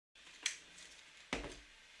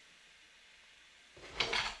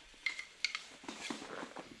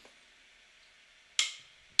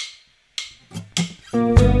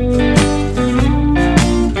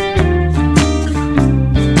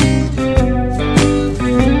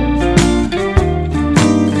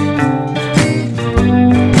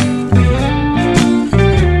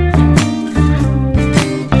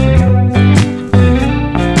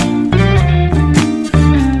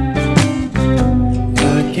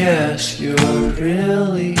guess you're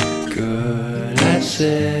really good at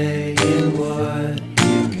saying what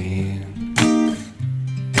you mean.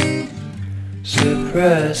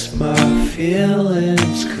 Suppress my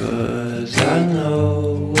feelings, 'cause I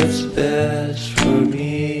know what's best for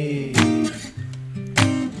me.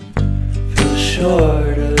 Feel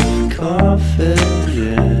short of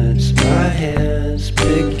confidence, my hands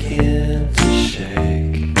begin to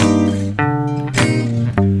shake.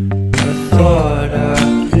 I thought I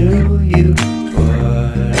knew you,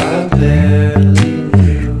 but I barely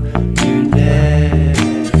knew your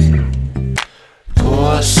name.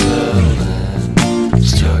 Porcelain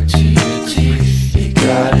stuck to your teeth, you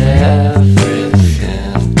got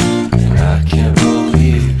everything, and I can't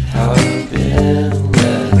believe how I've been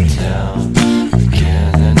let down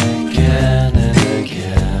again and again and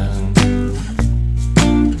again.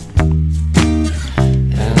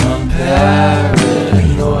 And I'm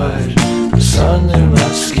paranoid, what's under my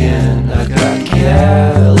skin? I got